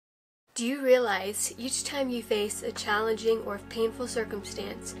Do you realize each time you face a challenging or painful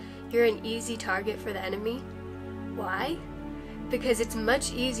circumstance, you're an easy target for the enemy? Why? Because it's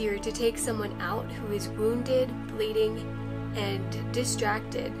much easier to take someone out who is wounded, bleeding, and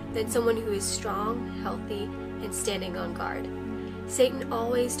distracted than someone who is strong, healthy, and standing on guard. Satan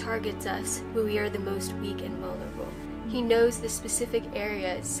always targets us when we are the most weak and vulnerable. He knows the specific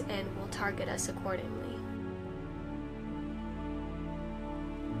areas and will target us accordingly.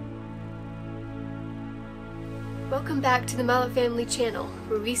 Welcome back to the Mullett Family channel,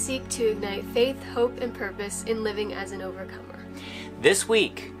 where we seek to ignite faith, hope, and purpose in living as an overcomer. This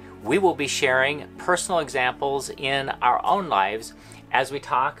week, we will be sharing personal examples in our own lives as we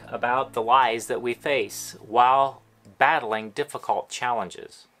talk about the lies that we face while battling difficult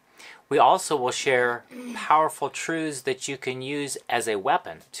challenges. We also will share powerful truths that you can use as a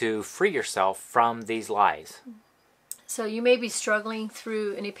weapon to free yourself from these lies. So you may be struggling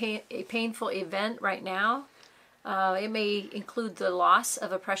through a painful event right now. It may include the loss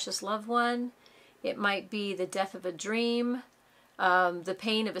of a precious loved one. It might be the death of a dream, the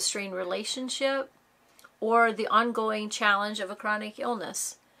pain of a strained relationship, or the ongoing challenge of a chronic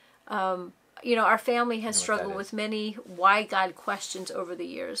illness. Our family has struggled with many why God questions over the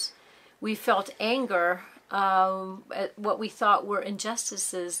years. We felt anger at what we thought were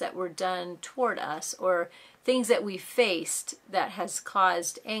injustices that were done toward us, or things that we faced that has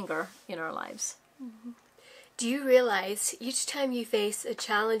caused anger in our lives. Mm-hmm. Do you realize each time you face a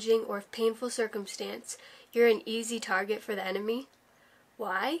challenging or painful circumstance, you're an easy target for the enemy?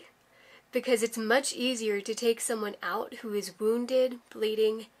 Why? Because it's much easier to take someone out who is wounded,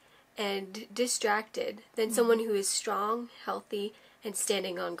 bleeding, and distracted than someone who is strong, healthy, and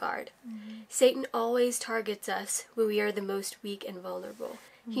standing on guard. Satan always targets us when we are the most weak and vulnerable.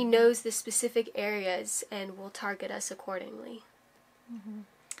 He knows the specific areas and will target us accordingly.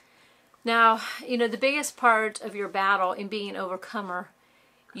 Now, the biggest part of your battle in being an overcomer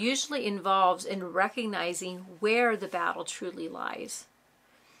usually involves in recognizing where the battle truly lies.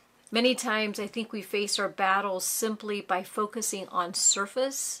 Many times I think we face our battles simply by focusing on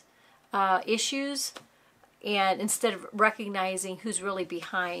surface issues, and instead of recognizing who's really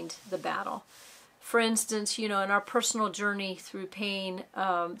behind the battle. For instance, in our personal journey through pain,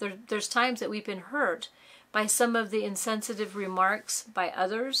 there's times that we've been hurt by some of the insensitive remarks by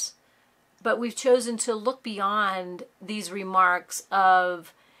others. But we've chosen to look beyond these remarks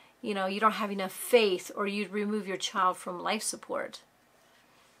of, you don't have enough faith, or you'd remove your child from life support.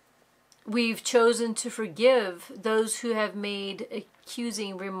 We've chosen to forgive those who have made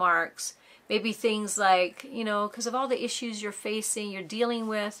accusing remarks. Maybe things like, because of all the issues you're facing, you're dealing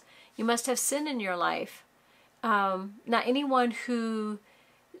with, you must have sin in your life. Now, anyone who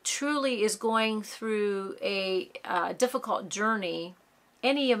truly is going through a difficult journey,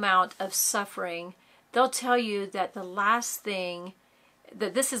 any amount of suffering, they'll tell you that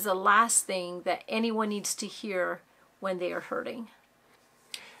this is the last thing that anyone needs to hear when they are hurting.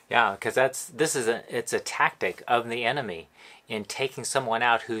 Yeah, because it's a tactic of the enemy in taking someone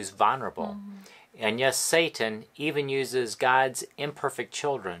out who's vulnerable. And yes, Satan even uses God's imperfect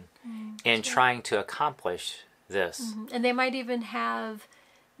children in trying to accomplish this. And they might even have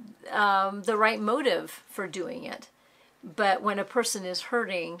the right motive for doing it. But when a person is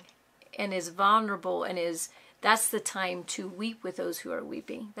hurting and is vulnerable that's the time to weep with those who are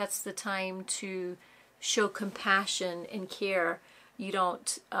weeping. That's the time to show compassion and care. You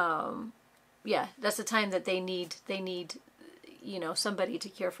don't, that's the time that they need, somebody to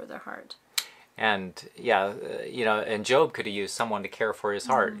care for their heart. And and Job could have used someone to care for his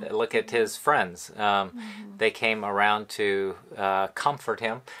heart. Look at his friends. They came around to comfort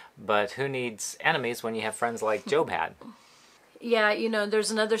him, but who needs enemies when you have friends like Job had? Yeah,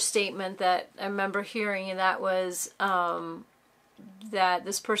 there's another statement that I remember hearing, and that was that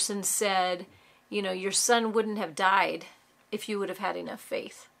this person said, your son wouldn't have died if you would have had enough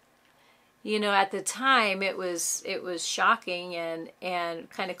faith. At the time it was shocking and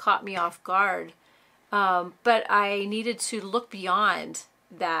kind of caught me off guard. But I needed to look beyond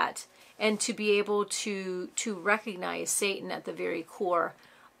that and to be able to recognize Satan at the very core.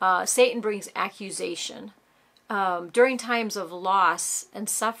 Satan brings accusation. During times of loss and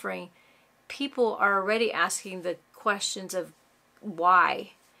suffering, people are already asking the questions of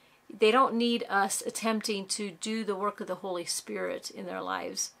why. They don't need us attempting to do the work of the Holy Spirit in their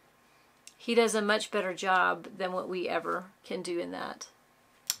lives. He does a much better job than what we ever can do in that.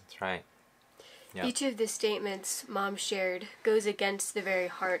 That's right. Yep. Each of the statements Mom shared goes against the very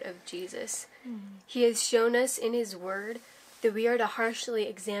heart of Jesus. He has shown us in His Word that we are to harshly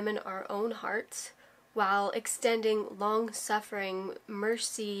examine our own hearts, while extending long-suffering,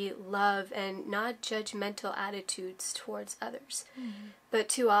 mercy, love, and not judgmental attitudes towards others. But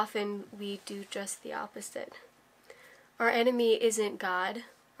too often we do just the opposite. Our enemy isn't God,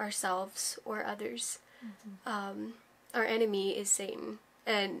 ourselves, or others. Our enemy is Satan,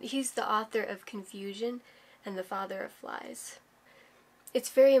 and he's the author of confusion and the father of lies. It's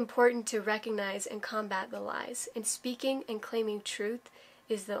very important to recognize and combat the lies, and speaking and claiming truth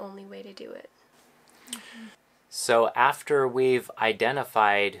is the only way to do it. So after we've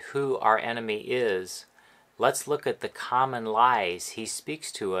identified who our enemy is, let's look at the common lies he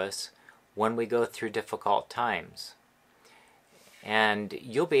speaks to us when we go through difficult times. And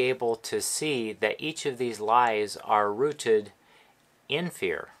you'll be able to see that each of these lies are rooted in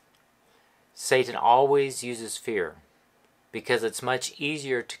fear. Satan always uses fear because it's much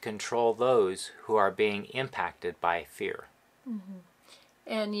easier to control those who are being impacted by fear.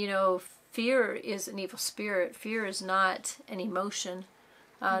 And you know, fear is an evil spirit. Fear is not an emotion.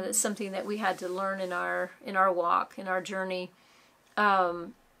 That's something that we had to learn in our walk, in our journey.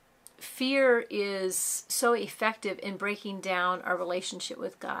 Fear is so effective in breaking down our relationship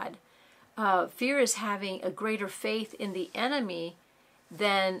with God. Fear is having a greater faith in the enemy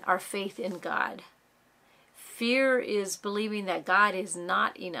than our faith in God. Fear is believing that God is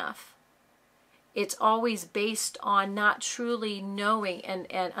not enough. It's always based on not truly knowing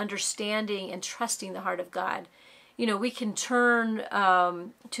and understanding and trusting the heart of God. You know, we can turn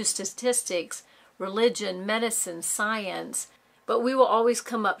to statistics, religion, medicine, science, but we will always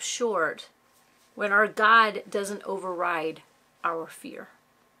come up short when our God doesn't override our fear.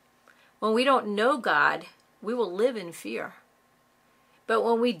 When we don't know God, we will live in fear. But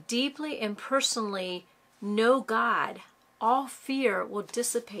when we deeply and personally know God, all fear will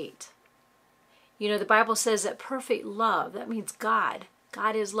dissipate. You know, the Bible says that perfect love, that means God.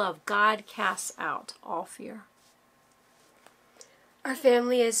 God is love. God casts out all fear. Our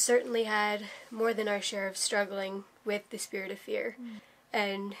family has certainly had more than our share of struggling with the spirit of fear.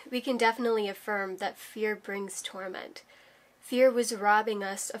 And we can definitely affirm that fear brings torment. Fear was robbing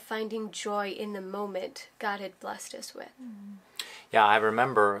us of finding joy in the moment God had blessed us with. Yeah, I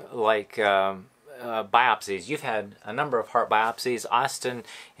remember biopsies. You've had a number of heart biopsies. Austin,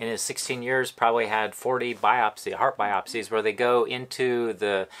 in his 16 years, probably had 40 heart biopsies where they go into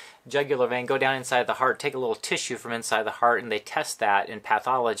the jugular vein, go down inside the heart, take a little tissue from inside the heart, and they test that in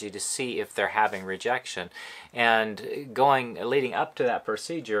pathology to see if they're having rejection. And leading up to that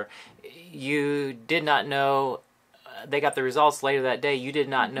procedure, you did not know, they got the results later that day, you did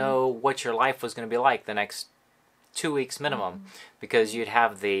not know what your life was going to be like the next 2 weeks minimum, because you'd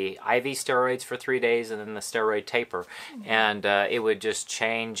have the IV steroids for 3 days and then the steroid taper, and it would just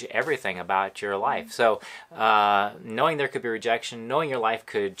change everything about your life. So knowing there could be rejection, knowing your life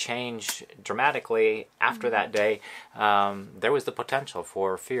could change dramatically after that day, there was the potential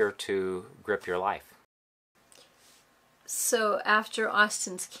for fear to grip your life. So after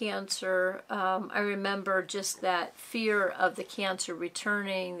Austin's cancer, I remember just that fear of the cancer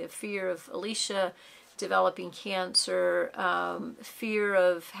returning, the fear of Alicia developing cancer, fear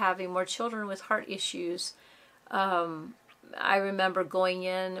of having more children with heart issues. I remember going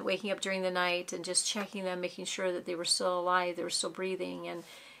in, waking up during the night and just checking them, making sure that they were still alive, they were still breathing,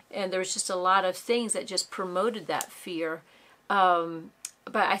 and there was just a lot of things that just promoted that fear.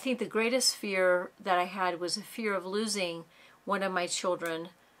 But I think the greatest fear that I had was a fear of losing one of my children.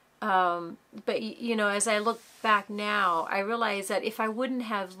 But you know, as I look back now, I realize that if I wouldn't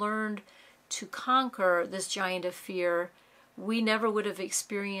have learned to conquer this giant of fear, we never would have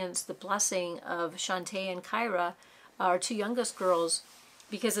experienced the blessing of Shantae and Kyra, our two youngest girls,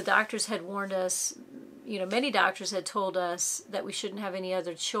 because the doctors had warned us, you know, many doctors had told us that we shouldn't have any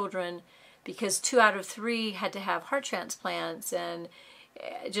other children because 2 out of 3 had to have heart transplants, and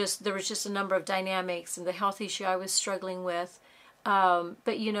there was just a number of dynamics and the health issue I was struggling with.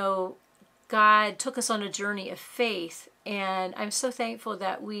 But you know, God took us on a journey of faith, and I'm so thankful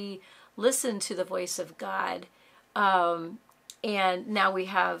that we listen to the voice of God, and now we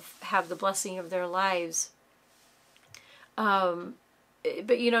have the blessing of their lives.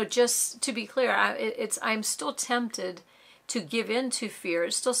 But you know, just to be clear, I'm still tempted to give in to fear.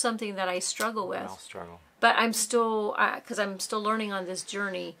 It's still something that I struggle with. I'll struggle. But I'm still, because I'm still learning on this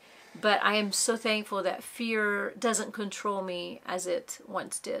journey. But I am so thankful that fear doesn't control me as it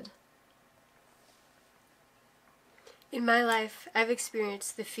once did. In my life, I've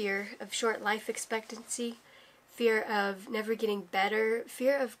experienced the fear of short life expectancy, fear of never getting better,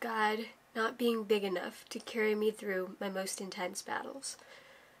 fear of God not being big enough to carry me through my most intense battles.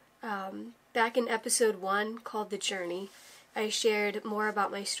 Back in episode 1, called The Journey, I shared more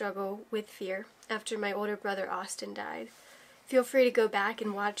about my struggle with fear after my older brother Austin died. Feel free to go back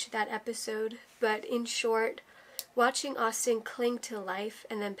and watch that episode, but in short, watching Austin cling to life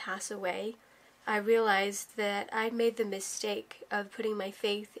and then pass away, I realized that I'd made the mistake of putting my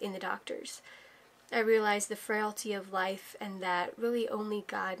faith in the doctors. I realized the frailty of life and that really only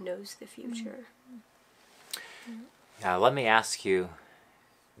God knows the future. Now, let me ask you,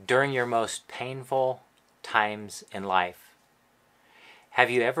 during your most painful times in life, have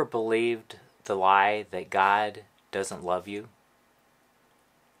you ever believed the lie that God doesn't love you?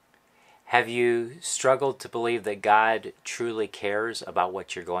 Have you struggled to believe that God truly cares about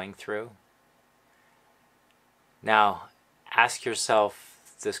what you're going through? Now, ask yourself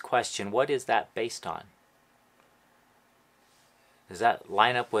this question, what is that based on? Does that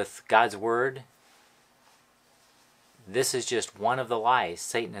line up with God's Word? This is just one of the lies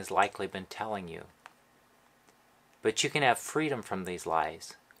Satan has likely been telling you. But you can have freedom from these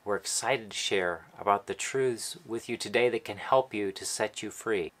lies. We're excited to share about the truths with you today that can help you to set you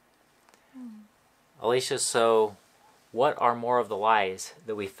free. Alicia, so what are more of the lies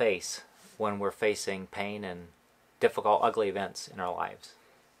that we face when we're facing pain and difficult, ugly events in our lives?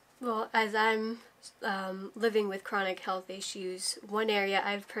 Well, as I'm living with chronic health issues, one area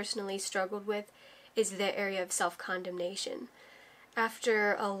I've personally struggled with is the area of self-condemnation.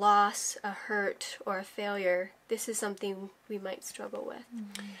 After a loss, a hurt, or a failure, this is something we might struggle with.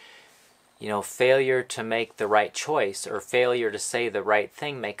 You know, failure to make the right choice or failure to say the right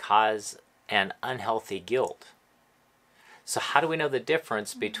thing may cause an unhealthy guilt. So how do we know the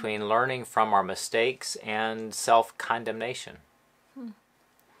difference between learning from our mistakes and self-condemnation?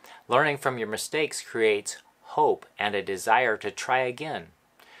 Learning from your mistakes creates hope and a desire to try again.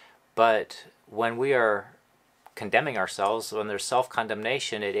 But when we are condemning ourselves, when there's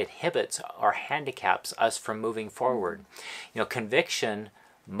self-condemnation, it inhibits or handicaps us from moving forward. You know, conviction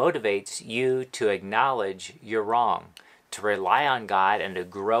motivates you to acknowledge you're wrong, to rely on God, and to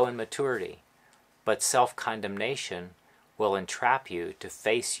grow in maturity. But self-condemnation will entrap you to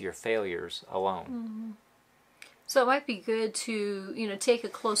face your failures alone. So it might be good to, take a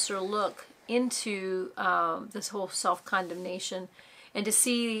closer look into this whole self-condemnation and to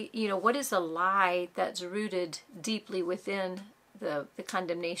see, what is a lie that's rooted deeply within the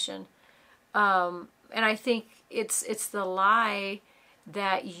condemnation. And I think it's the lie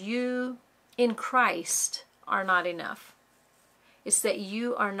that you in Christ are not enough. It's that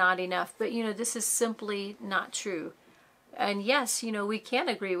you are not enough. But, this is simply not true. And yes, we can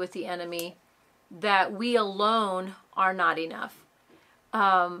agree with the enemy that we alone are not enough.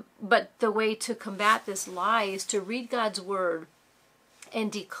 But the way to combat this lie is to read God's Word and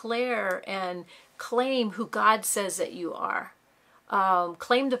declare and claim who God says that you are.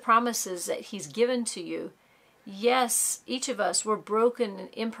 Claim the promises that He's given to you. Yes, each of us, we're broken and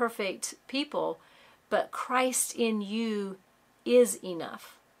imperfect people, but Christ in you is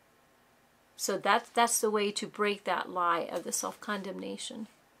enough. So that's the way to break that lie of the self-condemnation.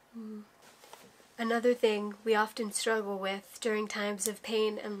 Another thing we often struggle with during times of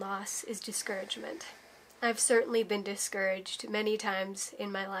pain and loss is discouragement. I've certainly been discouraged many times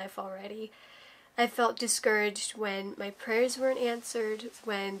in my life already. I felt discouraged when my prayers weren't answered,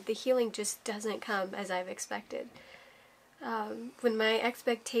 when the healing just doesn't come as I've expected. When my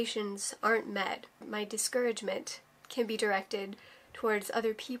expectations aren't met, my discouragement can be directed towards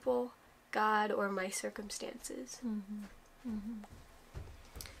other people, God, or my circumstances.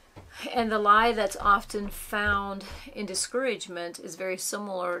 And the lie that's often found in discouragement is very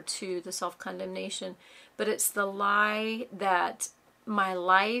similar to the self-condemnation, but it's the lie that my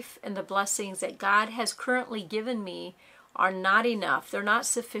life and the blessings that God has currently given me are not enough. They're not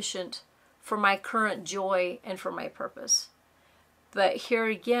sufficient for my current joy and for my purpose. But here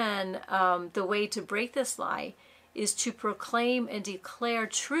again, the way to break this lie is to proclaim and declare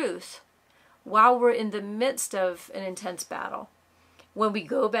truth while we're in the midst of an intense battle. When we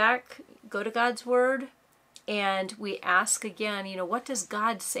go to God's Word, and we ask again, what does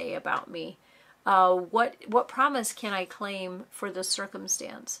God say about me? What promise can I claim for this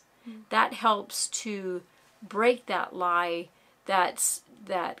circumstance? That helps to break that lie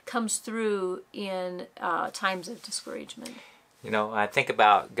that comes through in times of discouragement. I think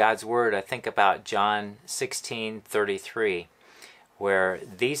about God's Word. I think about John 16:33, where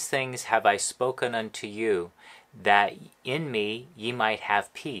these things have I spoken unto you, that in me ye might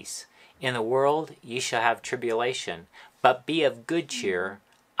have peace. In the world ye shall have tribulation, but be of good cheer,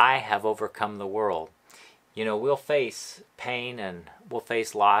 I have overcome the world. We'll face pain and we'll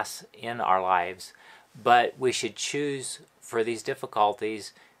face loss in our lives, but we should choose for these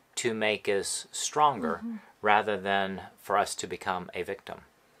difficulties to make us stronger rather than for us to become a victim.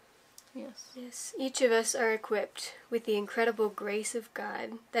 Yes. Yes, each of us are equipped with the incredible grace of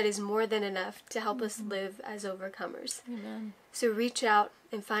God that is more than enough to help us live as overcomers. Amen. So reach out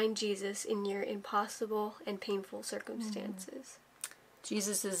and find Jesus in your impossible and painful circumstances.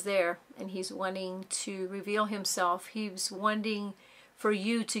 Jesus is there, and he's wanting to reveal himself. He's wanting for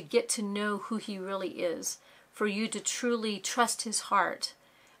you to get to know who he really is, for you to truly trust his heart,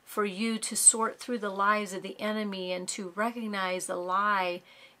 for you to sort through the lies of the enemy and to recognize the lie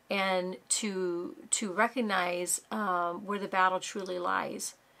and to recognize where the battle truly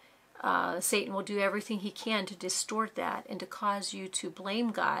lies. Satan will do everything he can to distort that and to cause you to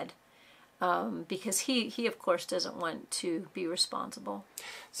blame God, because he of course doesn't want to be responsible.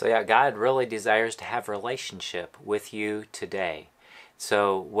 So yeah, God really desires to have relationship with you today.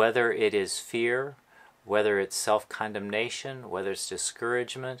 So whether it is fear, whether it's self-condemnation, whether it's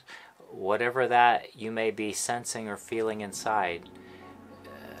discouragement, whatever that you may be sensing or feeling inside,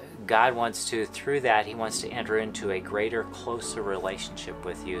 God wants to, through that, he wants to enter into a greater, closer relationship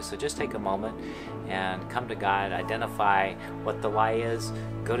with you. So just take a moment and come to God, identify what the lie is,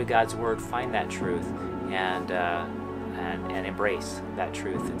 go to God's Word, find that truth, and embrace that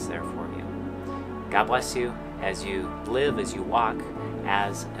truth that's there for you. God bless you as you live, as you walk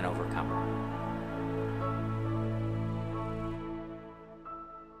as an overcomer.